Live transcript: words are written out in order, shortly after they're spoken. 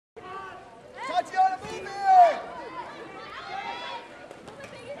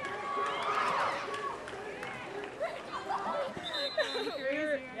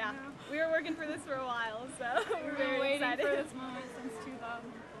working for this for a while, so we're very waiting excited. for this moment since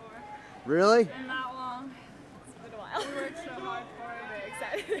 2004. Really? And that long. It's been a while. We worked so hard for it. We're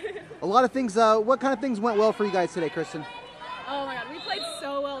very excited. A lot of things, what kind of things went well for you guys today, Kirsten? Oh my God, we played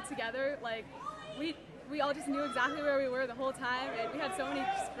so well together. Like, we all just knew exactly where we were the whole time, and we had so many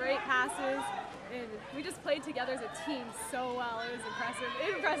just great passes, and we just played together as a team so well. It was impressive.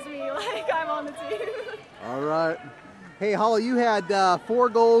 It impressed me like I'm on the team. All right. Hey, Holly, you had 4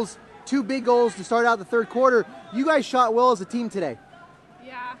 goals, 2 big goals to start out the third quarter. You guys shot well as a team today.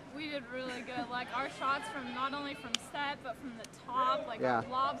 Yeah, we did really good. Like our shots from not only from set, but from the top, like Yeah. our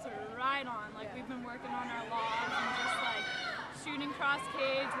lobs are right on. Like we've been working on our lobs and just like shooting cross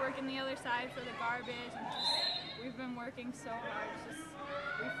cage, working the other side for the garbage, and just we've been working so hard. It's just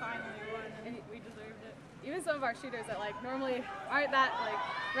we finally won and we deserved it. Even some of our shooters that like normally aren't that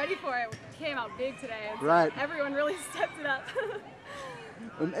like ready for it came out big today. And so Right. everyone really stepped it up.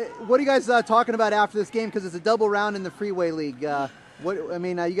 What are you guys talking about after this game? Because it's a double round in the Freeway League. You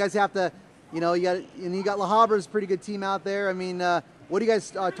guys have to, you got La Habra's a pretty good team out there. I mean, what are you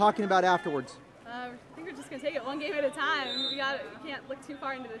guys talking about afterwards? I think we're just gonna take it one game at a time. We can't look too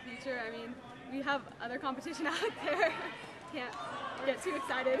far into the future. I mean, we have other competition out there. Can't get too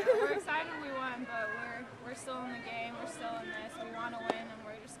excited. We're excited we won, but we're still in the game. We're still in this. We want to win, and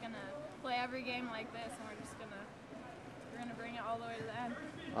we're just gonna play every game like this, and we're gonna bring it all the way to the end.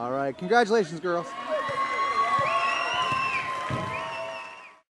 All right, congratulations, girls.